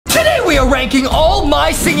we are ranking all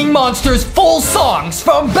My Singing Monsters full songs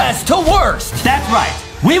from best to worst. That's right.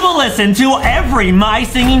 We will listen to every My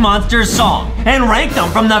Singing Monsters song and rank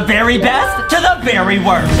them from the very best to the very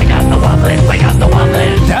worst. We got the woman, we got the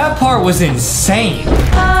woman. That part was insane.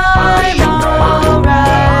 I'm alright now.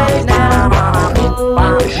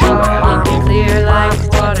 Clear like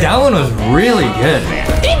water. That one was really good, man.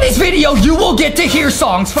 In this video, you will get to hear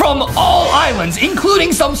songs from all islands,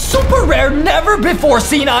 including some super rare, never before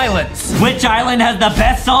seen islands. Which island has the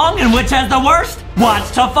best song and which has the worst?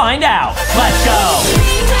 Watch to find out. Let's go.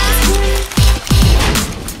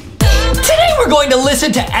 Today we're going to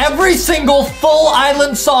listen to every single full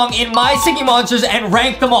island song in My Singing Monsters and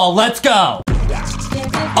rank them all. Let's go.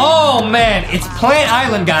 Oh man, it's Plant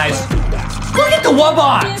Island, guys. Look at the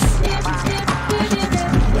Wubbox.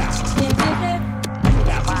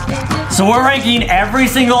 So we're ranking every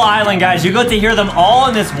single island, guys. You get to hear them all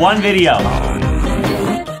in this one video.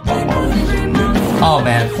 Oh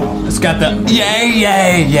man, it's got the yeah,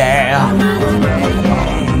 yeah, yeah.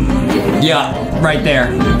 Yeah, right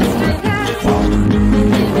there.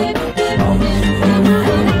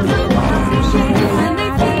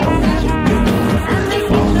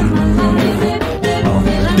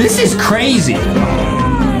 This is crazy.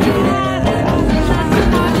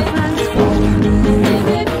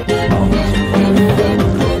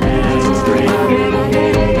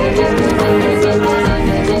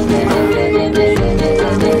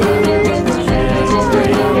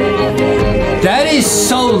 That is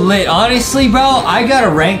so lit. Honestly, bro, I gotta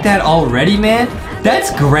rank that already, man.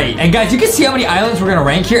 That's great. And guys, you can see how many islands we're gonna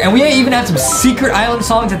rank here, and we even have some secret island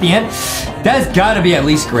songs at the end. That's gotta be at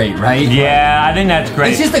least great, right? Yeah, I think that's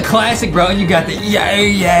great. It's just a classic, bro, and you got the yeah,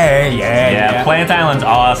 yeah, yeah. Yeah, Plant Island's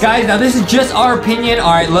awesome. Guys, now this is just our opinion.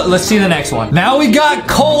 All right, let's see the next one. Now we got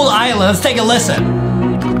Cold Island. Let's take a listen.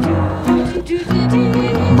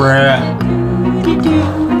 Bruh.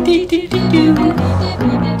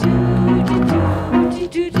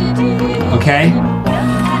 Okay.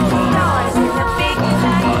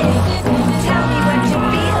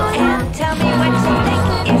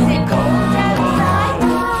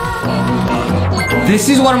 This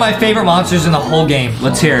is one of my favorite monsters in the whole game.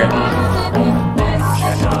 Let's hear it.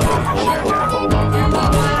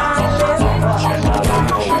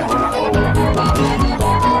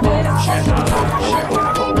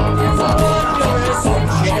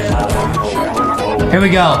 Here we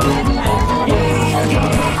go.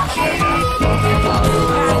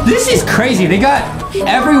 This is crazy. They got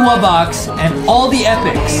every Wubbox and all the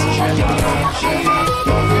epics.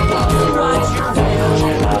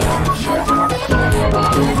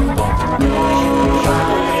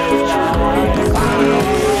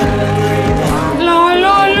 La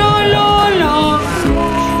la la la la.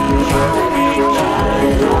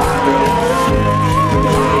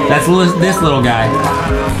 That's this little guy.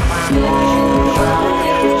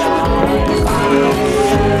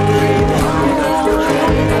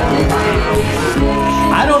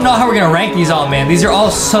 I don't know how we're gonna rank these all, man. These are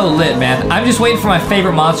all so lit, man. I'm just waiting for my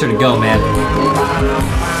favorite monster to go, man.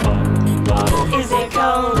 Is it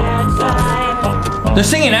cold outside? They're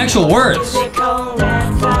singing actual words. Is it cold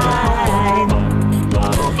outside?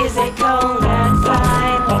 Is it cold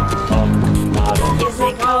outside? Is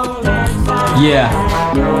it cold outside? Yeah.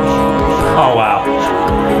 Oh, wow.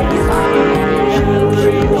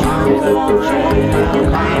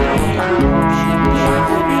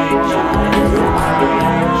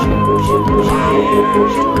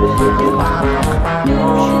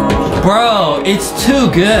 Bro, it's too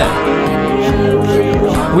good.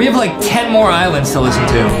 We have like 10 more islands to listen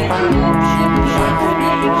to.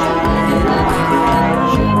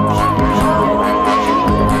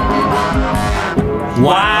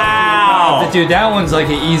 Wow. Dude, that one's like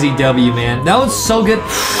an easy W, man. That one's so good.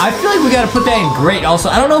 I feel like we gotta put that in great also.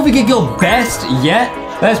 I don't know if we could go best yet.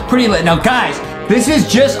 That's pretty lit. Now, guys, this is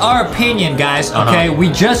just our opinion, guys, okay? We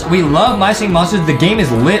love My Singing Monsters. The game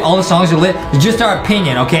is lit. All the songs are lit. It's just our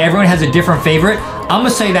opinion, okay? Everyone has a different favorite. I'm gonna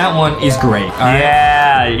say that one is great, all right?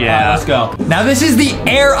 Yeah, yeah. All right, let's go. Now, this is the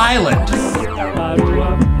Air Island.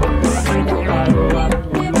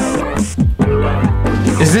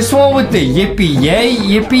 Is this one with the yippee yay,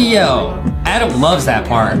 yippee yo? Adam loves that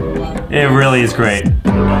part. It really is great.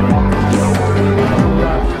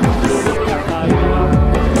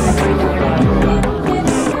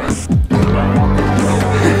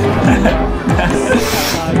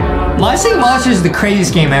 My Singing Monsters is the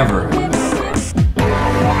craziest game ever.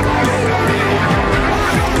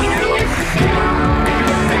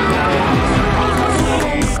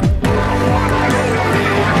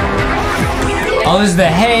 Oh, this is the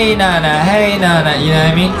hey na na, you know what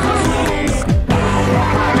I mean?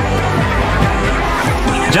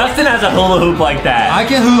 Justin has a hula hoop like that. I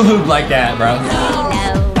can hula hoop like that, bro.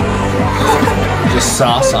 Just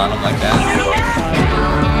sauce on them like that.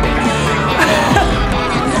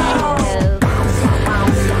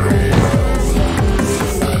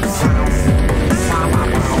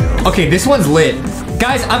 Okay, this one's lit.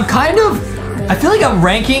 Guys, I feel like I'm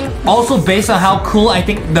ranking also based on how cool I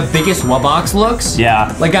think the biggest Wubbox looks.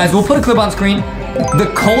 Yeah. Like, guys, we'll put a clip on screen.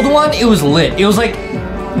 The cold one, it was lit. It was like,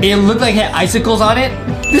 it looked like it had icicles on it.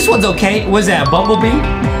 This one's okay. What's that, Bumblebee?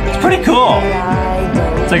 It's pretty cool.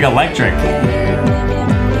 It's like electric.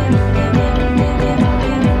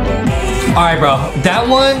 All right, bro. That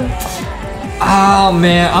one, oh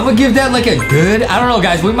man, I'm gonna give that like a good, I don't know,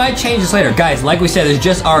 guys. We might change this later. Guys, like we said, it's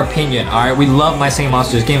just our opinion, all right? We love My Singing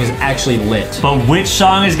Monsters. This game is actually lit. But which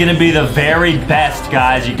song is gonna be the very best,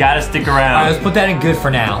 guys? You gotta stick around. All right, let's put that in good for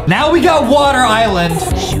now. Now we got Water Island.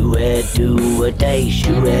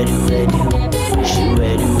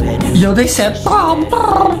 Yo, they said bum,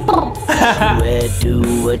 bum, bum.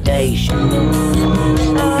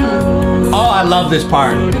 Oh, I love this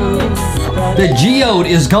part. The geode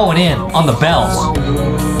is going in on the bells.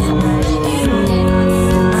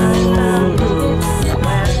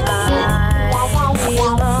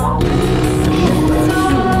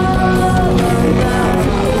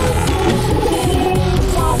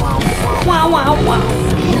 Wow, wow, wow.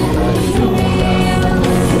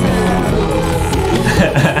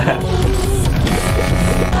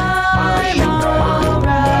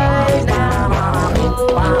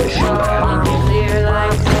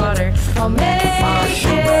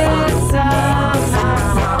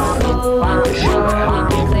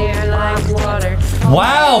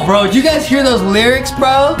 Wow, bro, did you guys hear those lyrics,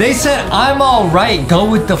 bro? They said, I'm all right, go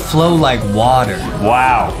with the flow like water.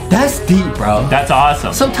 Wow. That's deep, bro. That's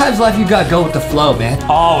awesome. Sometimes life you gotta go with the flow, man.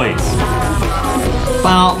 Always.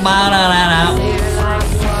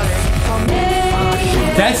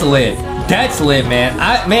 That's lit. That's lit, man.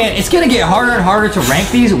 Man, it's gonna get harder and harder to rank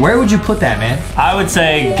these. Where would you put that, man? I would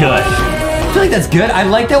say good. I feel like that's good. I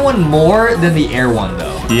like that one more than the air one,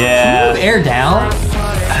 though. Yeah. Can you move air down?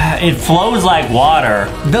 It flows like water.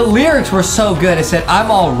 The lyrics were so good. It said,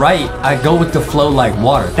 I'm all right. I go with the flow like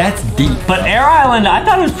water. That's deep. But Air Island, I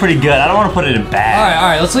thought it was pretty good. I don't want to put it in bad. All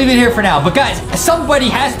right. Let's leave it here for now. But guys, somebody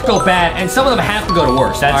has to go bad, and some of them have to go to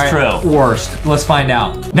worst. That's true. Worst. Let's find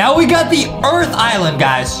out. Now we got the Earth Island,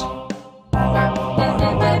 guys.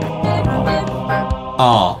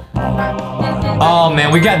 Oh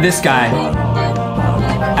man, we got this guy.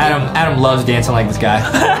 Adam loves dancing like this guy.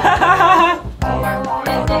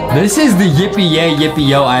 This is the Yippee Yay Yippee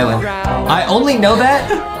Yo Island. I only know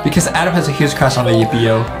that because Adam has a huge crush on the Yippee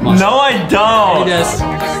Yo monster. No, I don't. He does.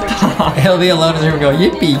 He'll be alone in his room and go,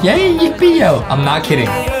 Yippee Yay Yippee Yo. I'm not kidding.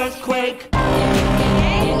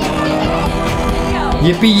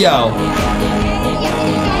 Yippee Yo.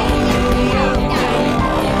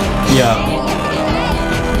 Yo.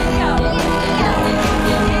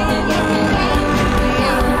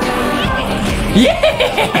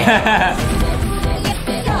 Yeah!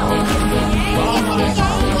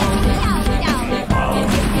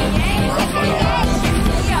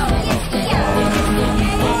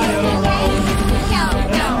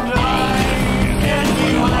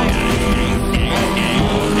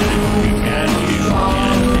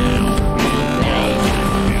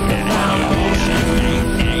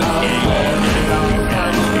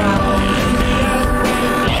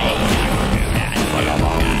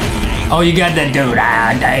 Oh, you got that dude,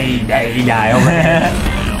 die over there.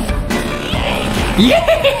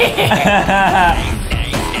 Yeah!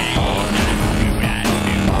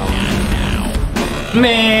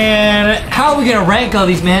 Man, how are we gonna rank all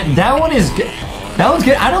these, man? That one is good. That one's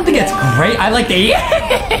good. I don't think it's great. I like the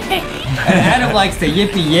Adam likes the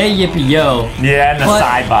yippee yay yippee yo. Yeah, and the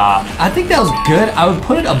side bop. I think that was good. I would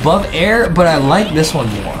put it above air, but I like this one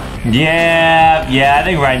more. Yeah, I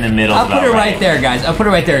think right in the middle. I'll put it right there, guys. I'll put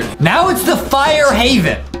it right there. Now it's the Fire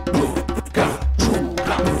Haven.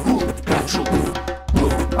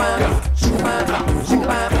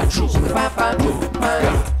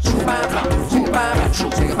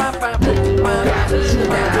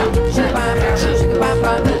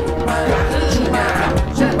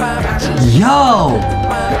 Yo!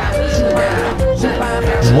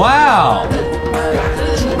 Wow!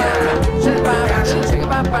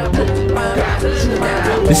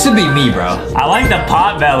 This should be me, bro. I like the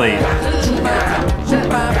pot belly.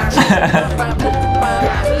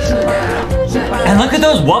 And look at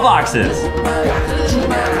those Wubboxes.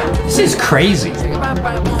 This is crazy.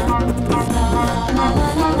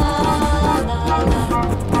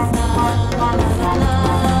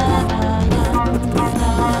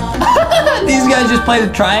 These guys guys just play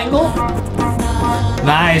the triangle?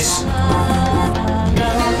 Nice.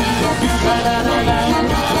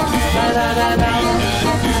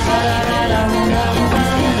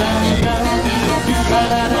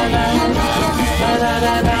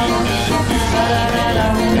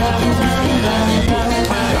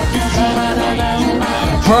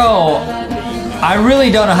 Bro, I really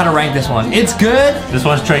don't know how to rank this one. It's good. This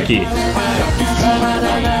one's tricky.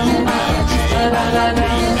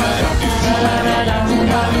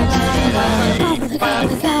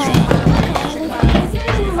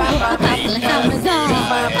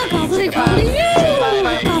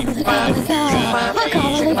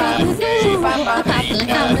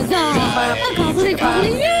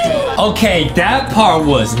 Okay, that part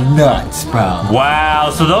was nuts, bro. Wow,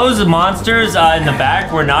 so those monsters in the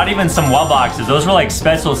back were not even some wub boxes. Those were like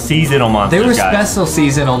special seasonal monsters, They were guys. special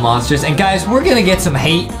seasonal monsters. And guys, we're gonna get some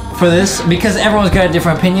hate for this because everyone's got a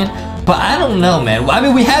different opinion. But I don't know, man. I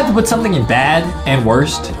mean, we had to put something in bad and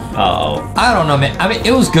worst. Uh-oh. I don't know, man. I mean,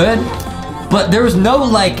 it was good. But there was no,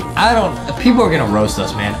 like, people are gonna roast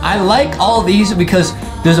us, man. I like all these because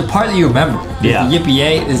there's a part that you remember. There's Yeah. the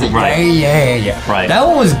yippee-yay, is it? Right. Yeah. Right. That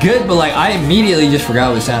one was good, but like, I immediately just forgot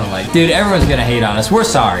what it sounded like. Dude, everyone's gonna hate on us. We're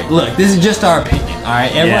sorry. Look, this is just our opinion, all right?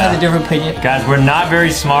 Everyone Yeah. has a different opinion. Guys, we're not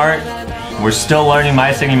very smart. We're still learning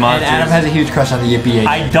My Singing And Monsters. Adam has a huge crush on the yippee-yay.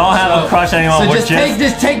 I don't have a crush on anyone. So We're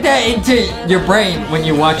just take that into your brain when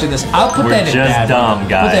you're watching this. I'll put We're that in just bad. dumb, Put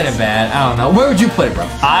guys. that in bad. I don't know. Where would you put it, bro?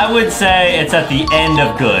 I would say it's at the end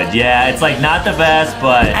of good. Yeah, it's like not the best,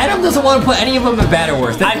 but Adam doesn't want to put any of them in bad or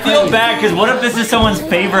worse. That's I feel crazy. bad because what if this is someone's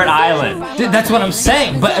favorite island? Dude, that's what I'm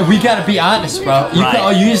saying. But we gotta be honest, bro.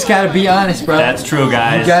 Right. You just gotta be honest, bro. That's true,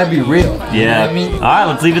 guys. You gotta be real. Yeah. You know what I mean? All right,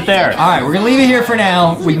 let's leave it there. All right, we're gonna leave it here for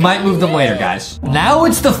now. We might move them later, guys. Now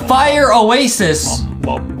it's the Fire Oasis.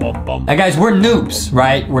 Now, guys, we're noobs,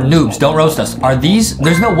 right? We're noobs. Don't roast us. Are these?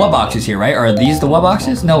 There's no wub boxes here, right? Are these the wub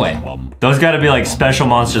boxes? No way. Those got to be like special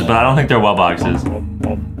monsters, but I don't think they're wub boxes. Bum,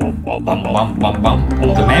 bum, bum, bum.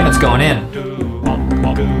 The mammoth's going in.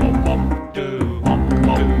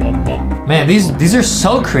 Man, these are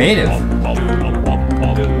so creative.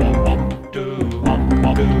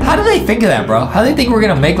 How do they think of that, bro? How do they think we're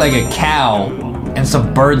gonna make like a cow and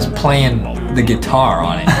some birds playing the guitar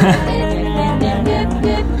on it?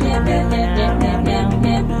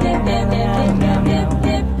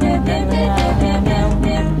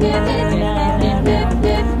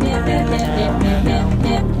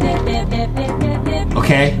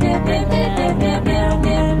 Okay.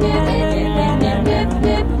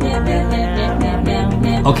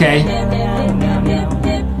 Okay.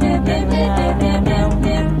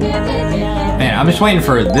 Man, I'm just waiting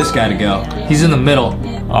for this guy to go. He's in the middle.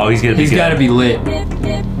 Oh, he's gonna be He's good. got to be lit.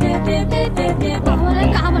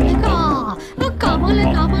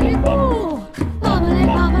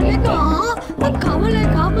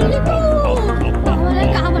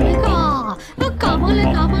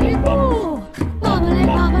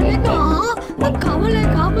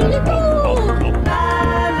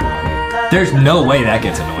 There's no way that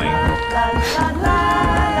gets annoying.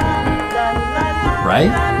 Right?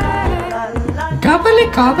 Gobbly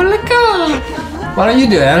gobbly go. Why don't you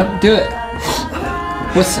do it, Adam? Do it.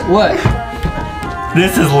 What?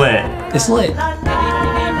 This is lit. It's lit.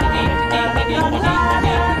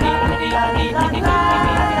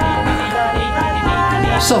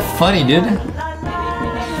 So funny, dude.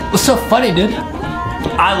 What's so funny, dude?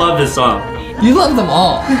 I love this song. You love them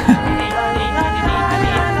all.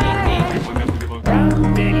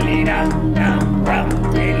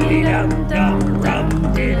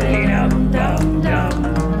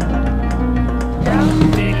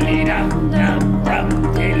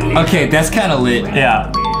 Okay, that's kind of lit.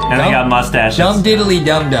 Yeah. And they got mustaches. Dumb diddly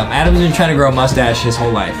dum dum. Adam's been trying to grow a mustache his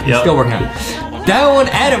whole life. He's Yep. still working on it. That one,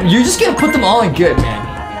 Adam, you're just gonna put them all in good, man.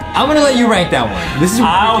 I'm gonna let you rank that one. This is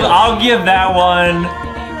ridiculous. I'll give that one.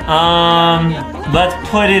 Let's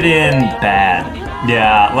put it in bad.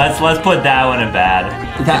 Yeah, let's put that one in bad.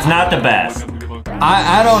 It's not the best.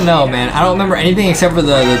 I don't know, man. I don't remember anything except for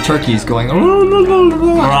the turkeys going.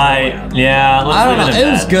 Right? Yeah. Let's I don't know. leave it in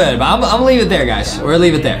It was bad. good, but I'm gonna leave it there, guys. We're gonna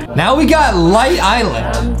leave it there. Now we got Light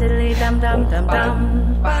Island.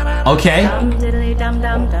 Okay.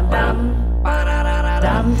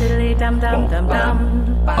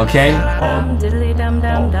 Okay.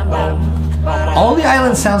 All the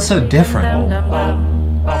islands sound so different.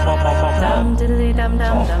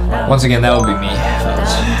 Once again, that would be me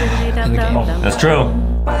in the game. That's true.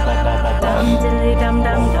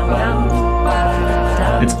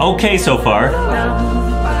 It's okay so far.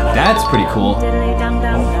 That's pretty cool.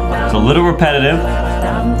 It's a little repetitive.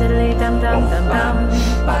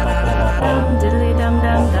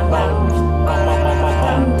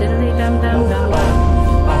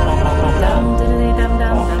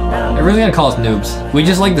 everyone's gonna call us noobs. We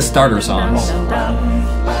just like the starter songs.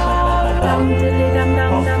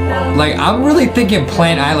 Like, I'm really thinking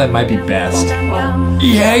Plant Island might be best.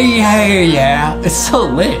 Yeah. It's so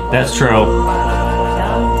lit. That's true.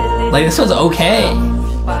 Like, this one's okay.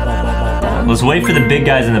 Let's wait for the big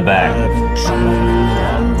guys in the back.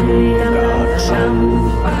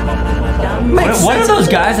 What are those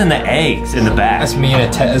guys in the eggs in the back? That's me in a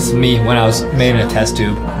that's me when I was made in a test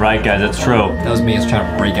tube. Right, guys, that's true. That was me. I was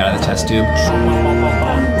trying to break out of the test tube.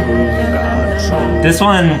 This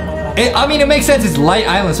one, I mean, it makes sense. It's Light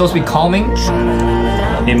Island. It's supposed to be calming.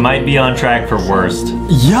 it might be on track for worst.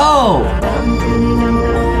 Yo!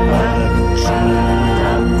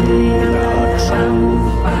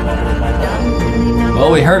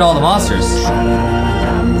 Well, we heard all the monsters.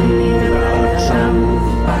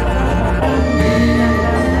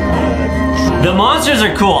 The monsters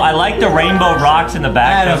are cool. I like the rainbow rocks in the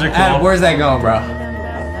back. Those are cool. Adam, where's that going, bro?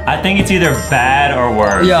 I think it's either bad or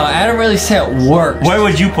worse. Yo, Adam really said works. Where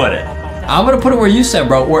would you put it? I'm gonna put it where you said,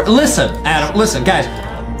 bro. Listen, Adam, listen, guys.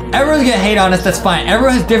 Everyone's gonna hate on us, that's fine.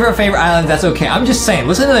 Everyone has different favorite islands, that's okay. I'm just saying,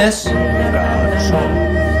 listen to this.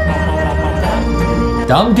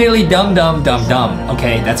 Dum dilly dum dum dum dum.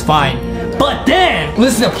 Okay, that's fine. But then,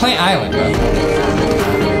 listen to Plant Island, bro.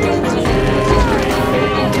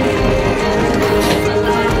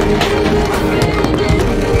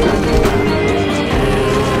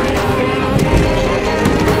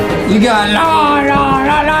 You got la la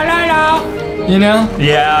la la la la. You know?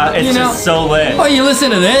 Yeah, it's just so lit. Oh, you listen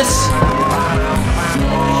to this?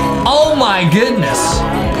 Oh my goodness.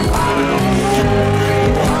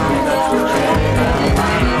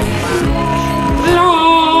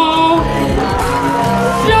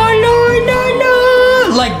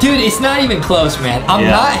 Like, dude, it's not even close, man. I'm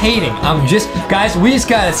not hating. I'm just, guys, we just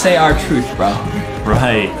gotta say our truth, bro.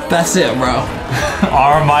 Right. That's it, bro.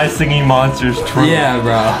 Are my singing monsters true? Yeah,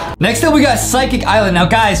 bro. Next up, we got Psychic Island. Now,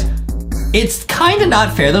 guys, it's kind of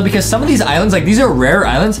not fair, though, because some of these islands, like, these are rare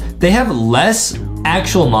islands. They have less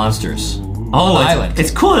actual monsters on the island.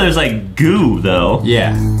 It's cool that there's, like, goo, though.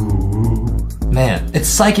 Yeah. Man, it's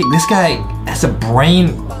psychic. This guy has a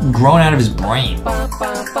brain grown out of his brain.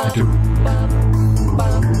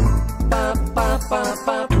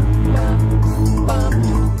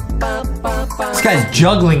 This guy's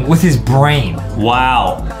juggling with his brain.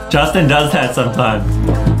 Wow. Justin does that sometimes.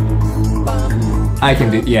 I can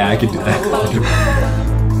do that.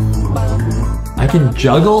 I can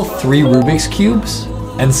juggle 3 Rubik's Cubes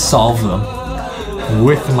and solve them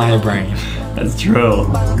with my brain. That's true.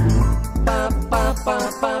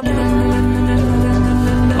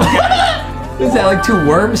 Is that like 2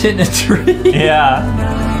 worms hitting a tree? Yeah.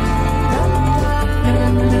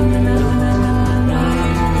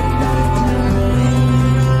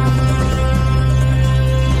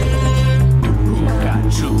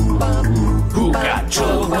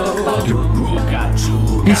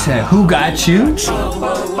 He said, "Who got you?"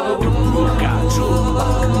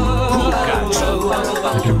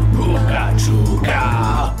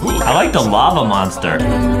 I like the lava monster.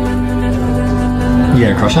 You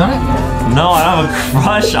got a crush on it? No, I don't have a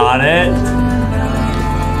crush on it.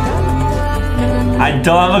 I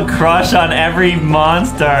don't have a crush on every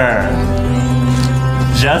monster.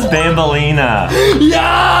 Just Bambolina.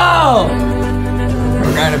 Yo!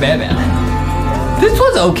 We're kind of bad. This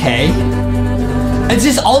one's okay. It's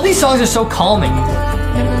just all these songs are so calming.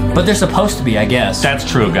 But they're supposed to be, I guess. That's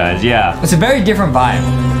true, guys, yeah. It's a very different vibe.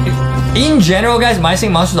 In general, guys, My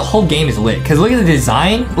Singing Monsters, the whole game is lit. Because look at the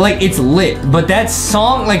design. Like, it's lit. But that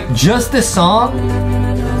song, like, just the song...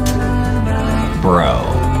 Bro.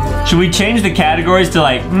 Should we change the categories to,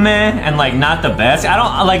 like, meh and, like, not the best? I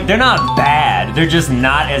don't, like, they're not bad. They're just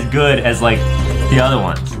not as good as, like, the other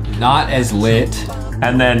ones. Not as lit.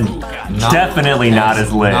 And then definitely not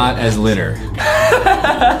as lit. Not as litter.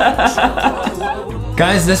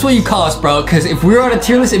 Guys, that's what you call us, bro. Because if we were on a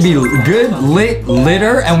tier list, it'd be good, lit,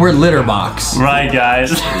 litter, and we're litter box. Right,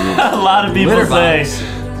 guys. A lot of people say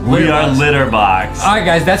we are litter box. All right,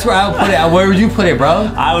 guys, that's where I would put it. Where would you put it, bro?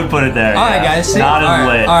 I would put it there. All right, guys. See? Not as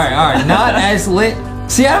lit. All right. Not as lit.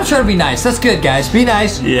 See, I'm trying to be nice. That's good, guys. Be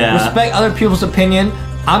nice. Yeah. Respect other people's opinion.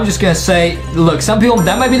 I'm just gonna say, look, some people,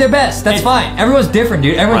 that might be their best. That's fine. Everyone's different,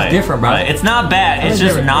 dude. Everyone's different, bro. Right. It's not bad. It's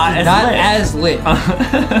just not as lit.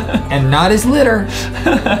 And not as litter.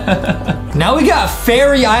 Now we got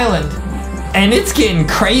Fairy Island. And it's getting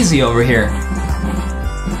crazy over here.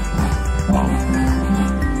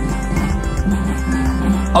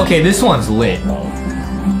 Okay, this one's lit.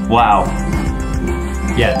 Wow.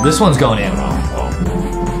 Yeah, this one's going in.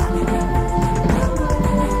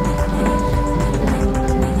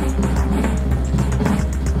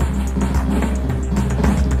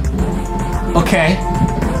 Okay.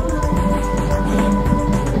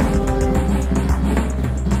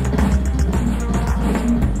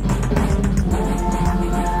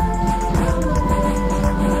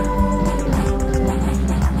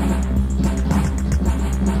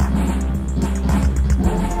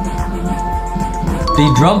 The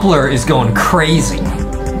Drumpler is going crazy.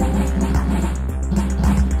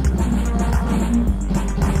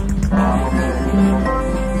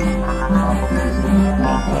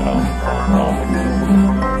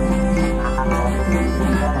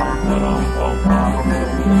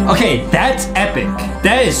 Okay, that's epic.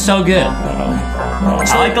 That is so good.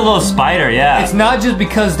 I like the little spider, yeah. It's not just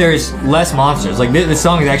because there's less monsters. Like this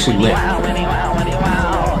song is actually lit.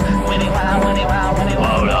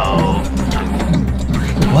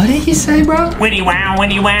 What did he say, bro? Winnie wow,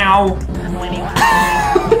 Winnie wow.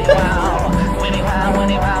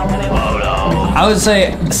 I would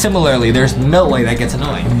say similarly, there's no way that gets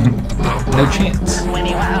annoying. No chance.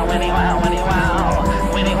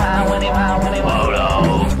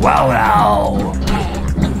 Wow, wow.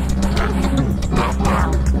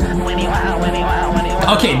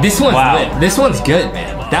 Okay, this one's lit. This one's good,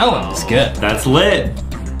 man. That one's good. That's lit.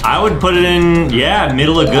 I would put it in, yeah,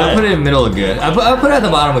 middle of good. I'll put it in middle of good. I'll put it at the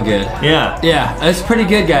bottom of good. Yeah. Yeah, that's pretty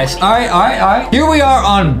good, guys. All right, all right, all right. Here we are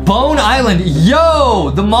on Bone Island. Yo,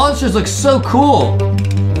 the monsters look so cool.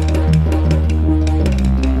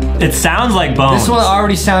 It sounds like bones. This one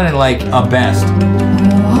already sounded like a best.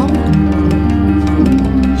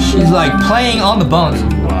 She's like playing on the bones.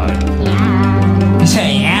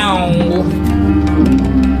 Say, ow.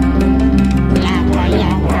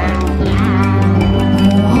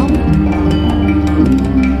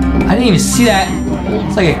 I didn't even see that.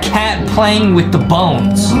 It's like a cat playing with the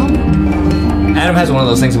bones. Adam has one of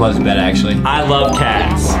those things above his bed, actually. I love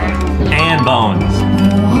cats. And bones.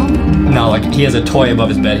 No, like he has a toy above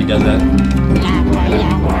his bed. He does that.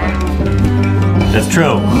 That's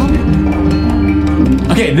true.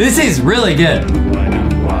 Okay, this is really good.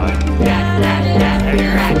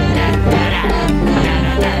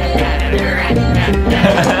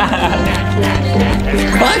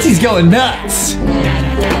 Monty's going nuts.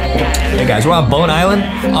 Hey guys, we're on Bone Island.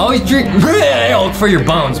 Always drink milk for your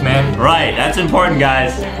bones, man. Right, that's important,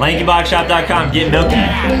 guys. LankyBoxShop.com, get milky.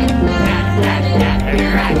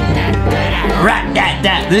 Right,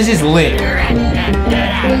 that. This is lit.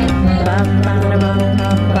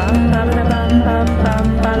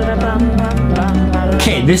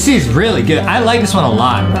 Okay, this is really good. I like this one a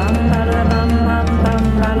lot.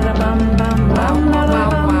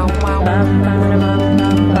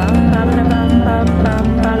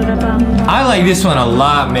 I like this one a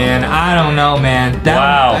lot, man. I don't know, man.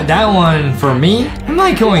 That one for me, I'm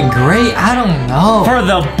like going great. I don't know. For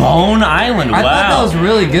the Bone Island, I wow. thought that was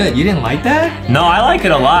really good. You didn't like that? No, I like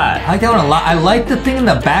it a lot. I like that one a lot. I like the thing in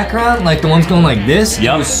the background, like the ones going like this.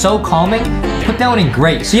 Yep. It was so calming. Put that one in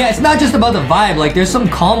great. So yeah, it's not just about the vibe. Like there's some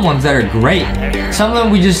calm ones that are great. Some of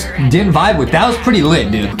them we just didn't vibe with. That was pretty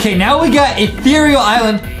lit, dude. Okay, now we got Ethereal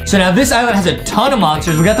Island. So now this island has a ton of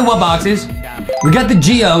monsters. We got the what boxes. We got the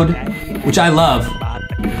geode, which I love.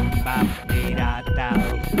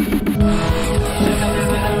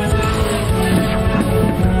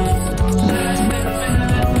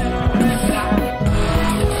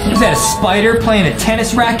 Is that a spider playing a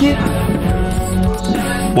tennis racket?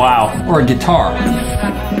 Wow. Or a guitar?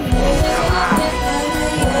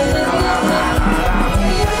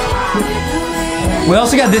 We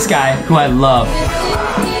also got this guy, who I love.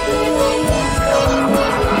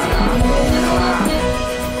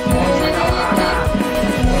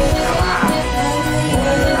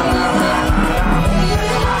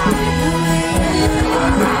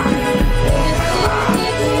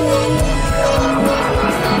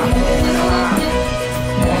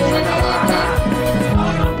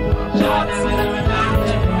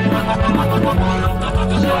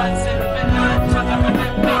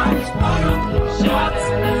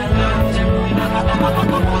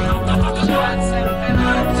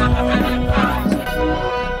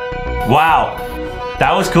 Wow,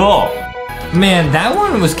 that was cool. Man, that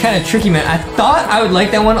one was kind of tricky, man. I thought I would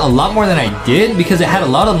like that one a lot more than I did because it had a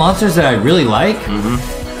lot of monsters that I really like.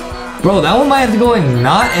 Bro, that one might have to go in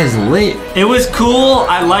not as lit. It was cool.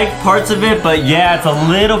 I liked parts of it, but yeah, it's a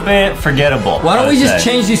little bit forgettable. Why don't we just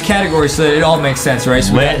change these categories so that it all makes sense, right?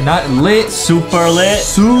 So we Lit. got not lit, Super lit.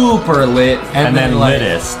 super lit, And then like,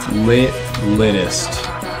 littest. Littest.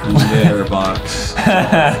 Litter box.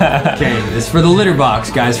 Okay, this is for the litter box,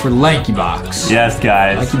 guys, for LankyBox. Yes,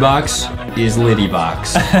 guys. LankyBox is Liddy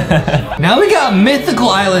box. Now we got Mythical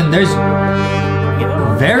Island. There's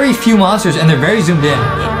very few monsters and they're very zoomed in.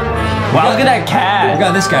 Wow, look at that We cat.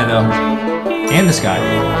 got this guy though. And the sky.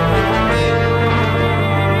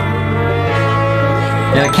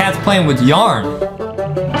 Yeah, the cat's playing with yarn.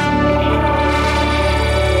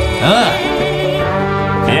 Ugh.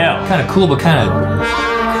 Yeah. Kind of cool, but kind of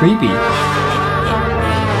creepy.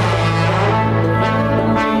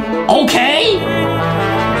 Okay.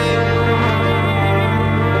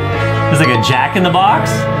 There's like a Jack in the Box.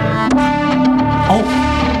 Oh.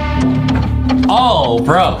 Oh,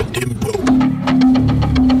 bro.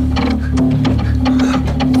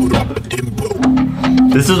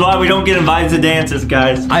 This is why we don't get invited to dances,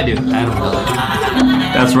 guys. I do. Adam really.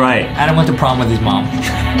 That's right. Adam went to prom with his mom.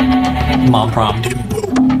 Mom prom.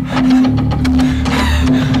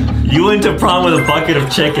 You went to prom with a bucket of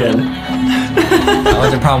chicken. I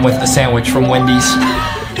went to prom with a sandwich from Wendy's.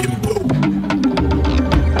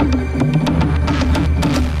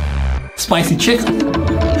 Spicy chicken.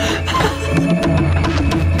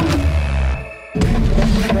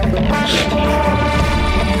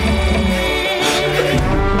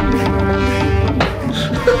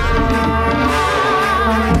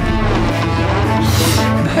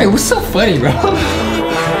 Hey, what's so funny, bro?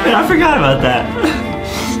 Man, I forgot about that.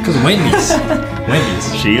 Because Wendy's.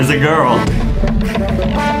 Wendy's. She is a girl.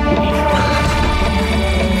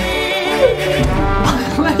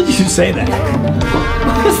 Why did you say that?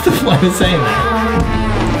 What's the point of saying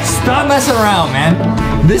that? Stop messing around, man.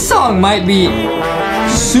 This song might be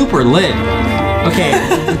super lit. Okay,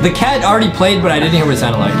 the cat already played, but I didn't hear what it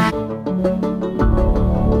sounded like.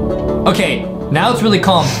 Okay, now it's really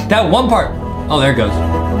calm. That one part. Oh, there it goes.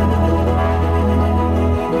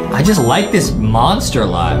 I just like this monster a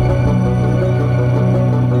lot.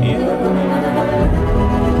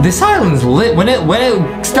 This island's lit. When it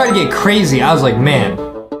started to get crazy, I was like, man,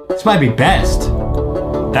 this might be best.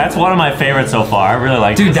 That's one of my favorites so far. I really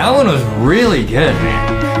like Dude, this. that one was really good,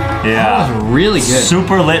 man. Yeah. That was really good.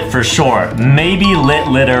 Super lit for sure. Maybe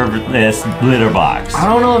litter box. I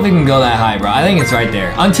don't know if it can go that high, bro. I think it's right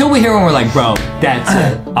there. Until we hear one, we're like, bro, that's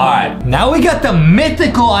it. All right, now we got the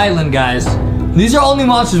mythical island, guys. These are all new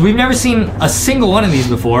monsters. We've never seen a single one of these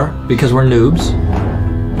before because we're noobs.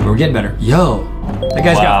 But we're getting better. Yo, that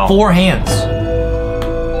guy's got 4 hands.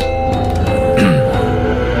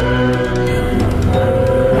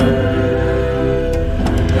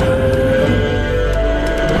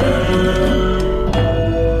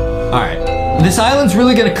 All right, this island's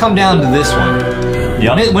really gonna come down to this one.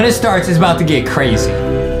 Yep. When it starts, it's about to get crazy.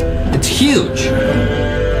 It's huge.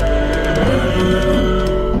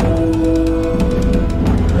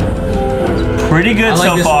 Pretty good I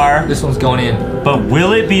like so far. This one's going in. But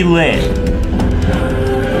will it be lit?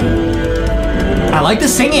 I like the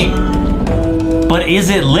singing. But is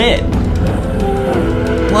it lit?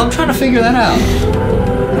 Well, I'm trying to figure that out.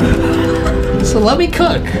 So let me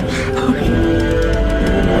cook.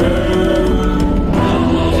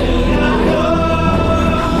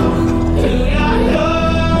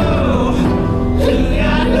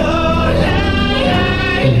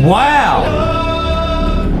 Wow.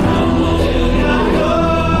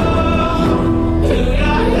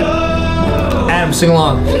 Adam, sing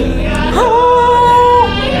along.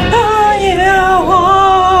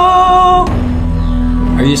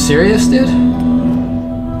 Are you serious, dude?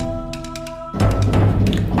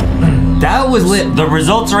 That was lit. The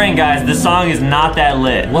results are in, guys. This song is not that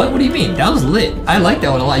lit. What do you mean? That was lit. I like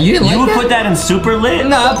that one a lot. You didn't like You would that? put that in super lit?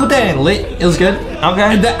 No, I put that in lit. It was good. Okay.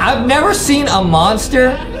 I've never seen a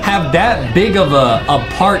monster have that big of a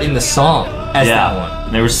part in the song as that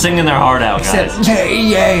one. They were singing their heart out, guys. Except,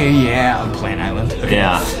 yeah, on Plant Island. Okay.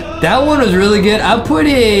 Yeah. That one was really good. I put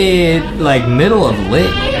it like middle of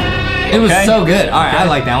lit. It was so good. All right, I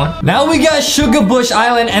like that one. Now we got Sugar Bush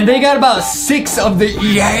Island, and they got about 6 of the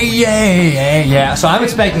yeah. So I'm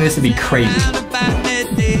expecting this to be crazy.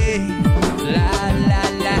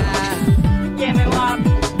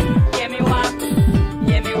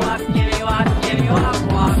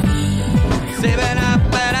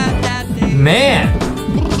 Man,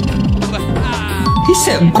 he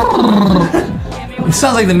said. It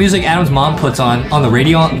sounds like the music Adam's mom puts on the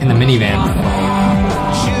radio in the minivan.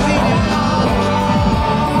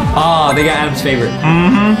 Oh, they got Adam's favorite.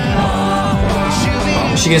 Mm-hmm.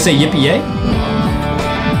 Is she gonna say yippee yay?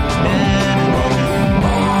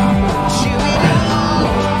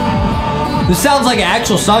 This sounds like an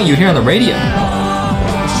actual song you hear on the radio.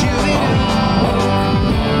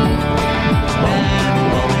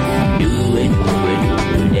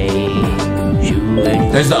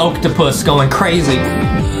 There's the octopus going crazy.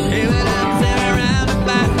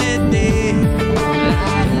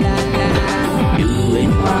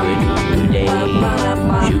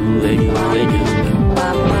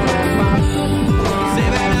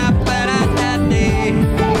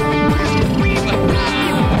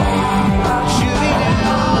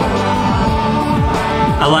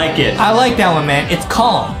 I like it. I like that one, man. It's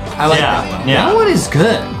calm. I like Yeah, that one. yeah. That one is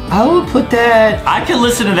good. I would put that. I could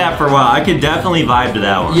listen to that for a while. I could definitely vibe to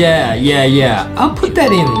that one. Yeah. I'll put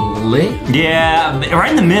that in lit. Yeah, right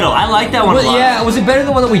in the middle. I like that one a lot. Yeah, was it better than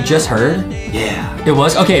the one that we just heard? Yeah. It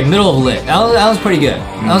was? Okay, middle of lit. That was pretty good.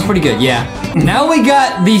 That was pretty good, yeah. Now we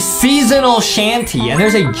got the seasonal shanty, and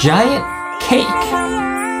there's a giant cake.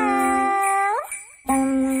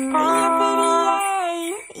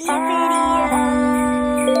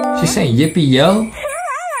 She's saying yippee yo.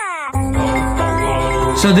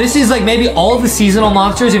 So this is like maybe all the seasonal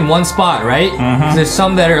monsters in one spot, right? Mm-hmm. There's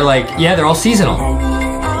some that are like, yeah, they're all seasonal.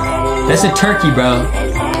 That's a turkey, bro.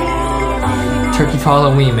 Turkey for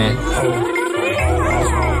Halloween, man.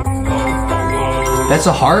 That's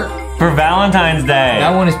a heart. For Valentine's Day.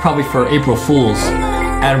 That one is probably for April Fools.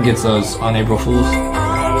 Adam gets those on April Fools.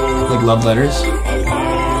 Like love letters.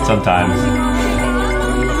 Sometimes.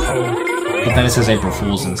 But then it says April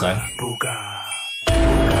Fools inside.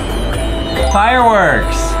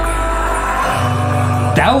 Fireworks.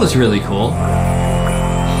 That was really cool.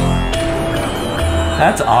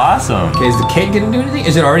 That's awesome. Okay, is the cake gonna do anything?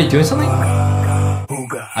 Is it already doing something? I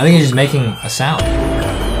think it's just making a sound.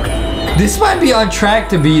 This might be on track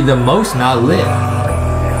to be the most not lit.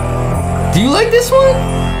 Do you like this one?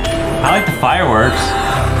 I like the fireworks.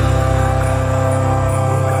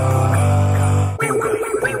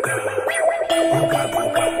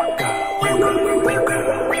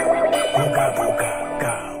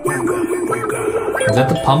 Is that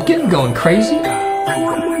the pumpkin going crazy?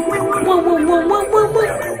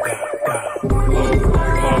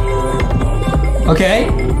 Okay.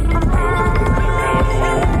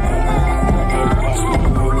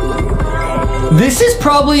 This is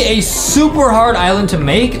probably a super hard island to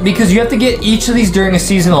make because you have to get each of these during a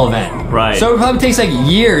seasonal event. Right. So it probably takes like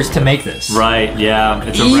years to make this. Right, yeah.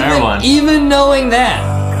 It's a rare one. Even knowing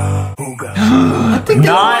that. I think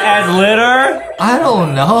Not as litter? I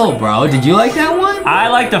don't know, bro. Did you like that one? I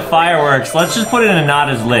like the fireworks. Let's just put it in a not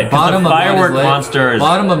as lit. 'Cause Bottom the of not as firework lit. monster is...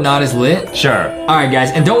 Bottom of not as lit. Sure. Alright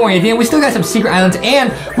guys, and don't worry at the end, we still got some secret islands,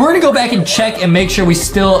 and we're gonna go back and check and make sure we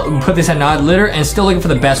still put this at not litter and still looking for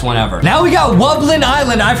the best one ever. Now we got Wublin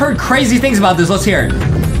Island. I've heard crazy things about this. Let's hear it.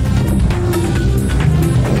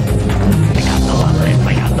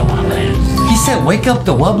 He said, wake up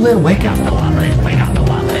the Wublin, wake up the Wublin.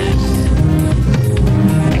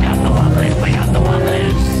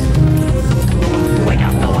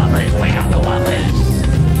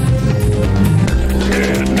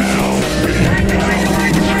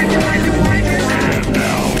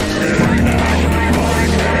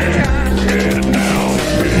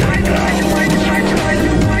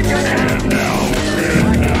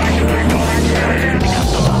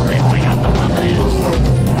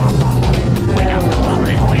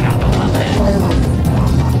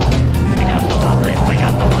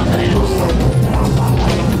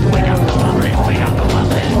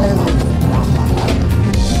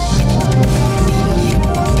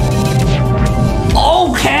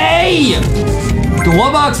 The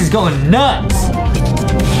Wubbox is going nuts.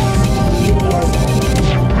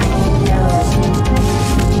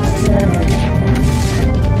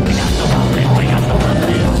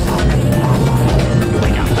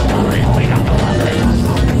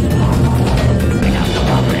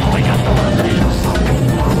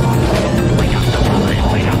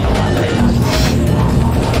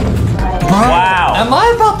 Wow. Am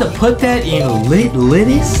I about to put that in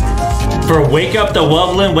littest? For wake up the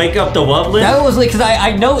Wublin, wake up the Wublin? That was like, cause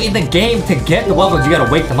I know in the game to get the Wubblins, you gotta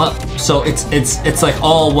wake them up. So it's like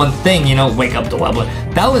all one thing, you know, wake up the Wublin.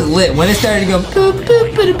 That was lit. When it started to go, boop,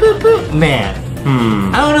 boop, boop, boop, boop, man.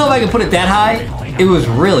 I don't know if I can put it that high. It was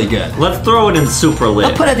really good. Let's throw it in super lit.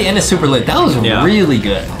 I'll put it at the end of super lit. That was really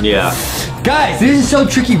good. Yeah. Guys, this is so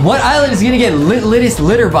tricky. What island is gonna get littest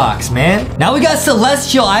litter box, man? Now we got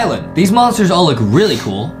Celestial Island. These monsters all look really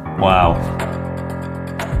cool. Wow.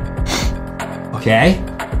 Okay.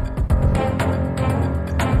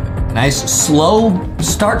 Nice slow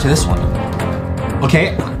start to this one.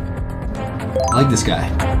 Okay. I like this guy.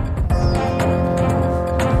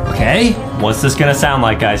 Okay. What's this gonna sound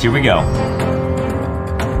like, guys? Here we go.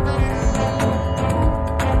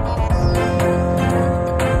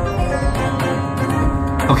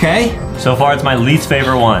 Okay. So far, it's my least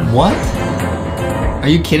favorite one. What? Are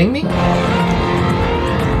you kidding me?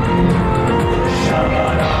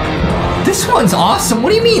 This one's awesome.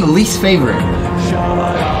 What do you mean, least favorite?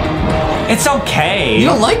 It's okay. You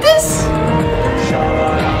don't like this?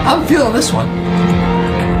 I'm feeling this one.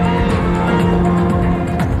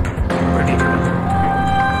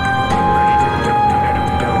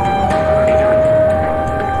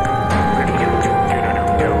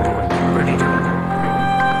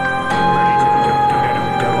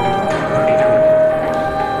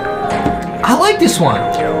 this one.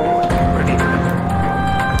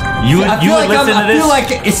 You would I feel listen to I this? feel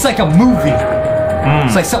like it's like a movie.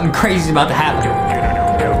 It's like something crazy about to happen.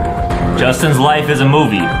 Justin's life is a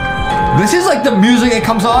movie. This is like the music that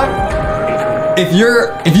comes on. If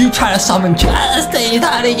you try to summon Justin,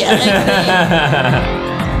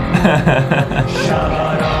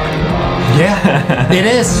 yeah, it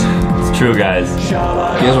is. It's true, guys. You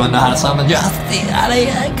guys want to know how to summon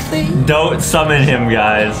Justin? Don't summon him,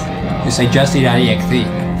 guys. You say Justin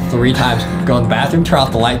 3 times. Go in the bathroom, turn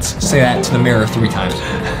off the lights, say that to the mirror 3 times.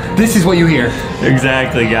 This is what you hear.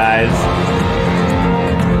 Exactly, guys.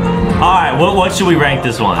 All right, what should we rank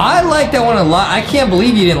this one? I like that one a lot. I can't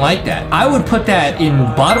believe you didn't like that. I would put that in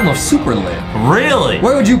bottom of super lit. Really?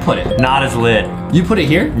 Where would you put it? Not as lit. You put it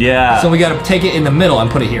here? Yeah. So we gotta take it in the middle and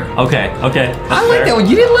put it here. Okay. I like that one.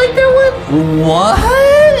 You didn't like that one?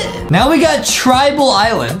 What? Now we got Tribal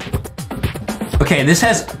Island. Okay, this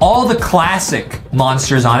has all the classic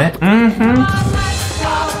monsters on it.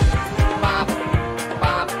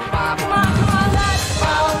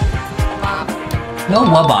 No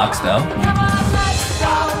Wubbox though.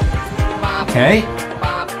 Okay.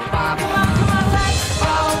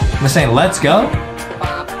 I'm saying let's go.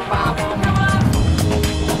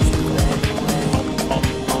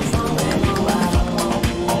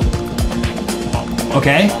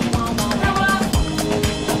 Okay.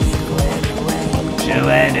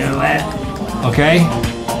 Okay.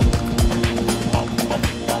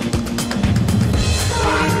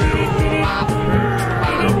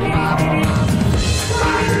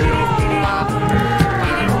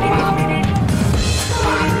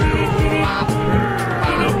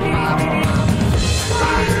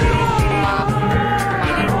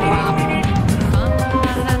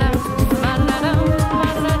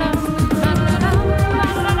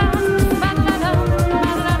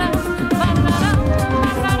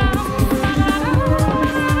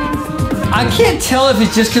 I can't tell if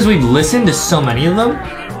it's just because we've listened to so many of them,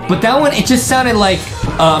 but that one, it just sounded like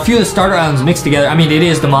a few of the starter islands mixed together. I mean, it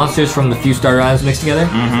is the monsters from the few starter islands mixed together.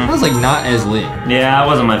 That was like not as lit. Yeah, that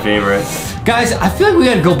wasn't my favorite. Guys, I feel like we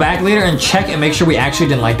gotta go back later and check and make sure we actually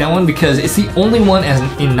didn't like that one because it's the only one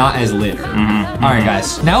in not as lit. All right,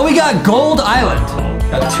 guys. Now we got Gold Island.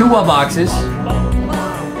 Got 2 boxes.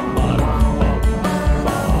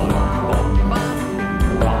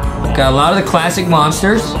 Got a lot of the classic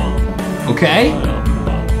monsters. Okay.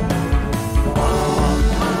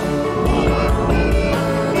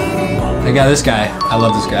 I got this guy. I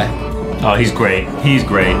love this guy. Oh, he's great. He's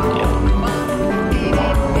great.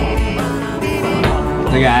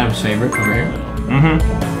 I got Adam's favorite over here.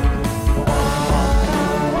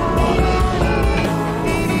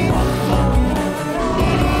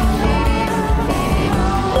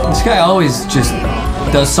 This guy always just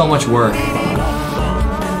does so much work.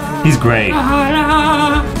 He's great.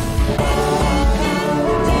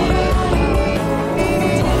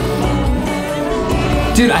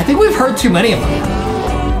 Dude, I think we've heard too many of them.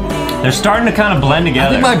 They're starting to kind of blend I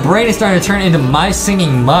together. think my brain is starting to turn into my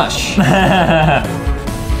singing mush.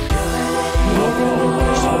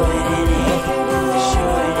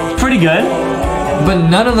 Pretty good. But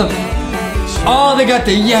none of them. Oh, they got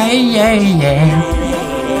the yay, yay, yay.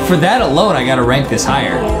 For that alone, I gotta rank this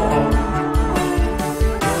higher.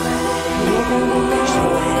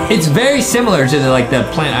 It's very similar to the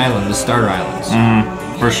Plant Island, the starter islands.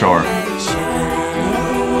 For sure.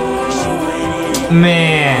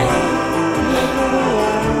 Man.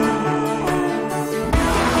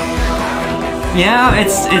 Yeah,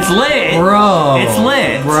 it's lit. Bro. It's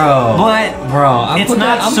lit. Bro. But I'm it's put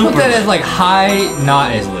not I'm super put that lit. as like high,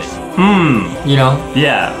 not as lit. You know?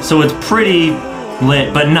 Yeah, so it's pretty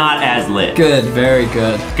lit, but not as lit. Good, very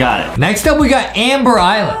good. Got it. Next up, we got Amber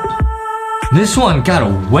Island. This one got a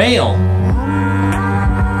whale.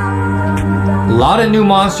 A lot of new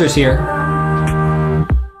monsters here.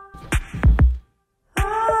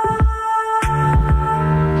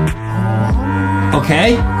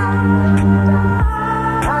 Okay.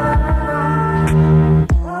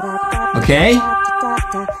 Okay.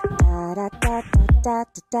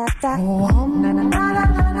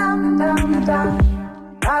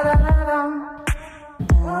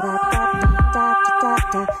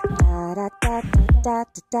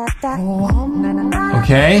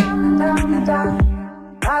 Okay.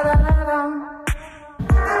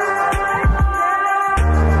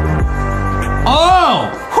 Oh!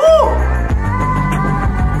 Whew!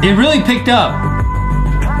 It really picked up.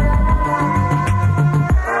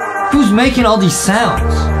 Who's making all these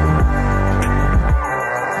sounds?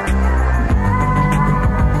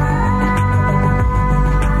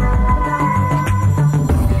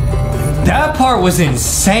 That part was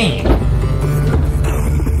insane.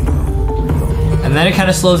 and then it kind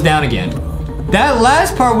of slows down again. That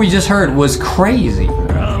last part we just heard was crazy.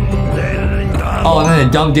 Oh, and then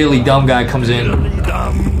the dumb diddly dumb guy comes in.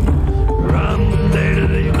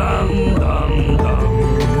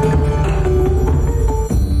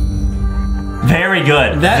 Very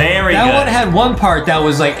good. Very good. That one had one part that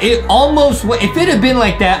was like, it almost, if it had been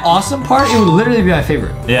like that awesome part, it would literally be my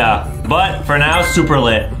favorite. Yeah, but for now, super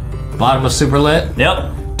lit. Bottom was super lit.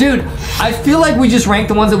 Yep. Dude, I feel like we just ranked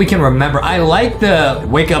the ones that we can remember. I like the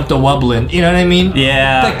Wake Up the Wubblin', you know what I mean?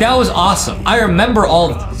 Yeah. Like, that was awesome. I remember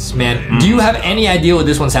all of this, man. Do you have any idea what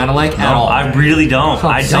this one sounded like at all? I really don't.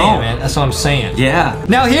 I don't. Man. That's what I'm saying. Yeah.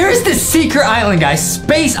 Now, here's the secret island, guys.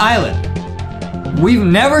 Space Island. We've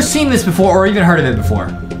never seen this before or even heard of it before.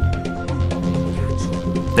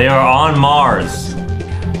 They are on Mars.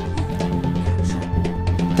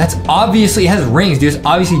 That's obviously, it has rings, dude. It's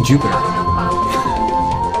obviously Jupiter.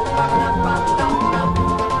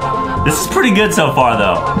 This is pretty good so far,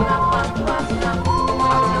 though.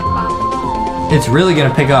 It's really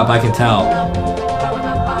gonna pick up, I can tell.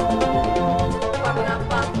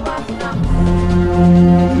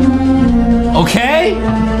 Okay.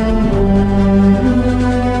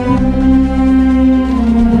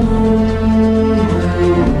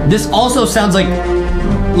 This also sounds like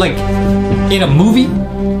in a movie,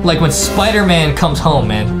 like when Spider-Man comes home,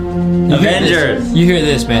 man. Avengers. You hear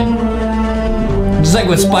this, man. Just like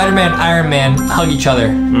when Spider-Man and Iron Man hug each other.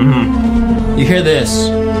 Mm-hmm. You hear this.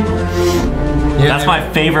 That's my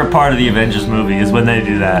favorite part of the Avengers movie, is when they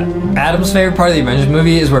do that. Adam's favorite part of the Avengers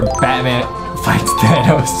movie is where Batman fights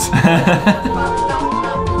Thanos.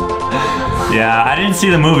 Yeah, I didn't see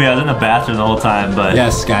the movie. I was in the bathroom the whole time, but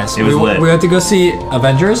yes, guys, it was lit. We went to go see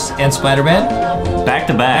Avengers and Spider-Man back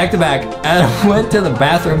to back. Back to back. Adam went to the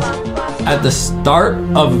bathroom at the start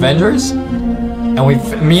of Avengers, and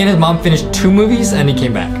me and his mom finished 2 movies, and he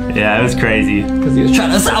came back. Yeah, it was crazy. Because he was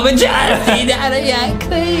trying to salvage it.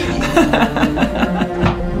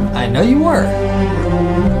 I know you were.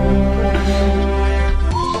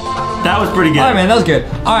 That was pretty good. All right, man, that was good.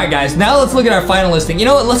 All right, guys, now let's look at our final listing. You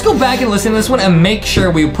know what? Let's go back and listen to this one and make sure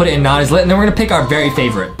we put it in not as lit, and then we're gonna pick our very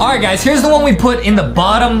favorite. All right, guys, here's the one we put in the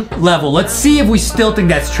bottom level. Let's see if we still think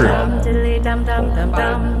that's true.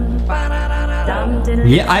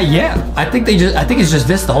 Yeah, I think it's just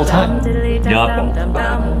this the whole time.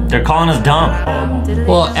 Yup. They're calling us dumb.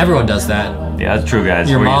 Well, everyone does that. Yeah, that's true, guys.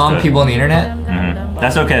 Your We're mom, used to it. people on the internet. Mm-hmm.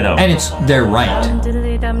 That's okay though. And they're right.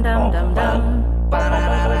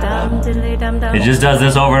 It just does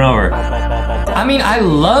this over and over. I mean, I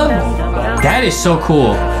love, that is so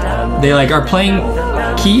cool. They like are playing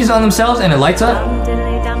keys on themselves and it lights up.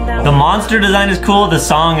 The monster design is cool. The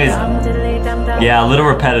song is, yeah, a little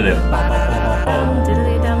repetitive.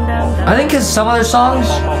 I think because some other songs,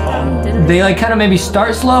 they like kind of maybe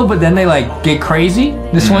start slow, but then they like get crazy.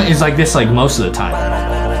 This one is like this like most of the time.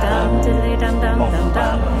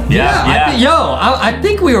 Yeah. I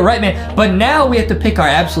think we were right, man. But now we have to pick our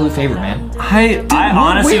absolute favorite, man. I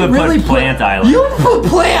honestly would put Plant Island. You put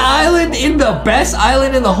Plant Island in the best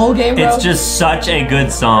island in the whole game, bro? It's just such a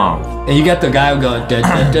good song. And you got the guy who goes, da,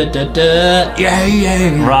 da, da, da, da,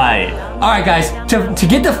 yeah. Right. All right, guys. To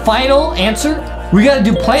get the final answer, we got to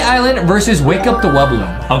do Plant Island versus Wake Up the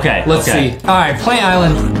Wubblin'. Okay. Let's see. All right, Plant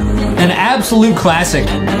Island, an absolute classic.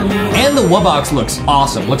 And the Wubbox looks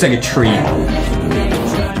awesome. Looks like a tree.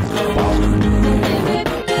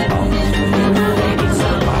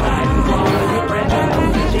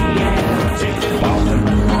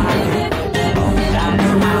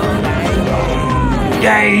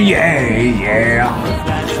 Yeah.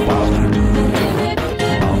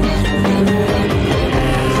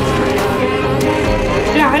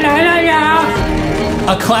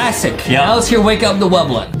 A classic. Yeah. Now let's hear Wake Up the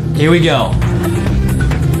Wubblin'. Here we go.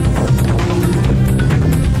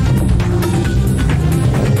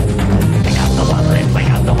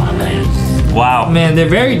 Wow. Man, they're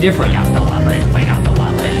very different.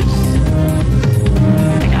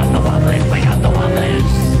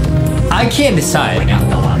 I can't decide.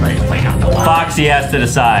 Foxy has to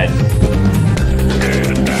decide.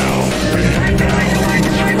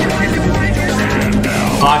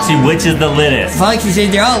 Foxy, which is the littest? Foxy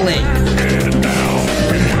said they're all lit.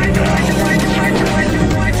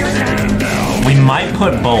 We might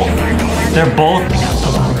put both.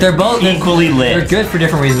 They're both equally lit. They're good for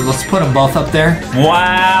different reasons. Let's put them both up there.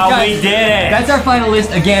 Wow, Guys, we did it. That's our final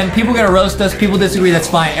list. Again, people are gonna roast us. People disagree. That's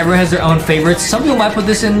fine. Everyone has their own favorites. Some people might put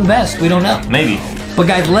this in best. We don't know. Maybe. But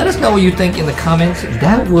guys, let us know what you think in the comments.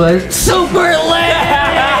 That was super lit.